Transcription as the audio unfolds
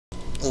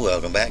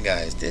Welcome back,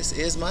 guys. This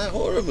is my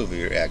horror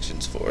movie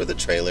reactions for the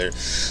trailer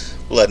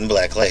Blood and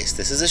Black Lace.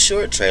 This is a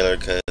short trailer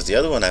because the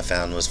other one I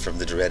found was from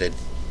the dreaded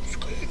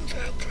Scream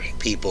Factory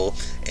people,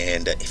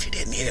 and if you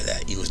didn't hear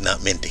that, you was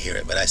not meant to hear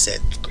it, but I said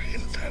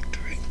Scream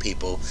Factory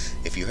people.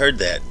 If you heard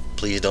that,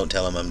 please don't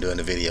tell them I'm doing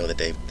a video that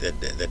they've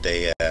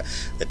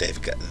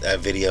got a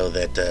video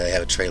that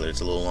have a trailer.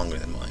 It's a little longer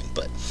than mine,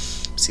 but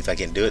see if I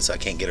can do it so I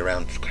can't get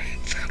around Scream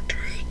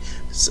Factory.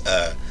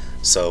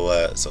 So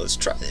let's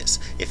try this.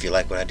 If you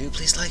like what I do,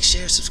 please like,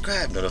 share,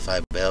 subscribe, notify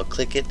bell,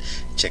 click it.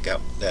 Check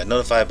out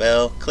notify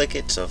bell, click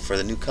it so for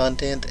the new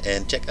content,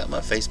 and check out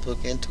my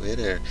Facebook and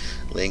Twitter.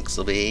 Links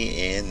will be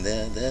in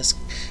the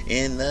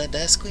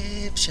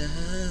description.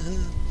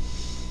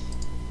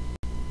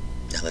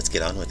 Now let's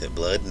get on with it.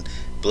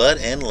 Blood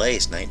and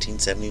Lace,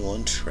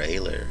 1971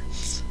 trailer.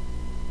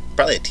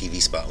 Probably a TV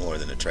spot more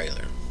than a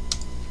trailer.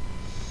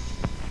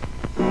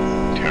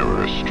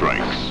 Terror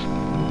strikes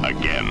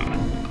again.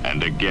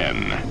 And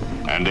again,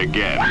 and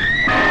again.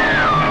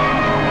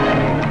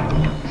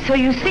 So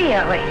you see,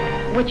 Ellie,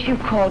 what you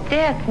call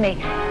death may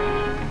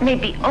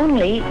be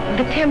only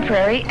the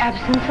temporary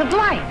absence of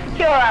life.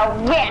 You're a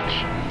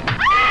witch!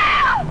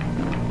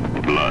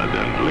 Blood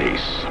and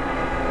Lace.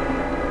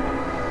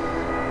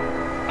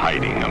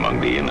 Hiding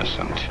among the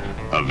innocent.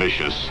 A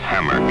vicious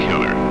hammer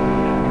killer.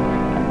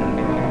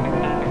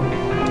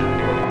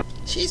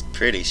 She's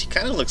pretty. She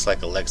kind of looks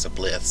like Alexa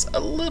Bliss a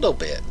little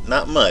bit,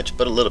 not much,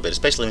 but a little bit.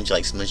 Especially when she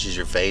like smushes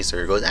your face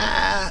or goes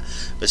ah,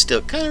 but still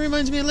kind of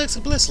reminds me of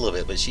Alexa Bliss a little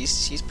bit. But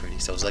she's pretty.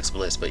 So is Alexa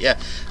Bliss. But yeah,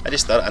 I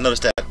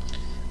noticed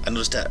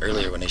that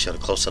earlier when they showed a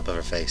close up of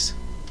her face.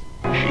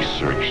 She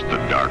searched the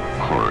dark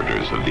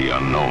corridors of the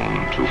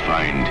unknown to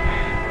find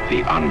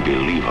the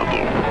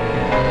unbelievable.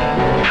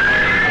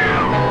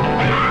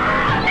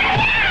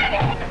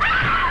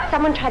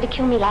 Someone tried to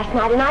kill me last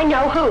night, and I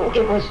know who.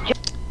 It was just...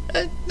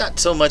 Not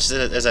so much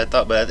as I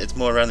thought, but it's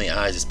more around the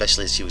eyes,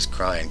 especially as she was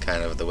crying,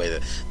 kind of the way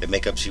the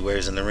makeup she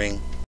wears in the ring.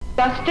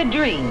 Just a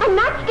dream. I'm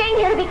not staying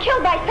here to be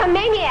killed by some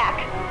maniac.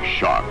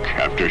 Shock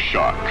after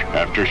shock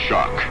after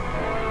shock.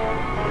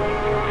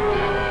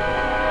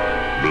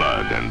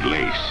 Blood and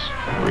Lace.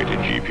 Rated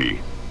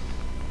GP.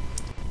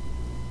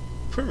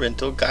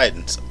 Parental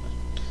guidance.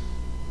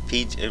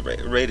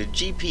 Rated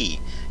GP.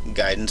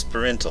 Guidance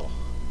parental.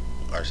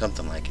 Or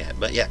something like that.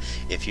 But yeah,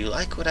 if you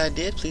like what I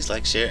did, please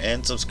like, share,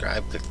 and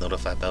subscribe. Click the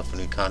notify bell for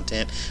new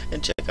content,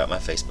 and check out my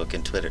Facebook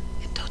and Twitter.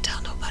 And don't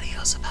tell nobody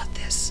else about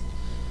this.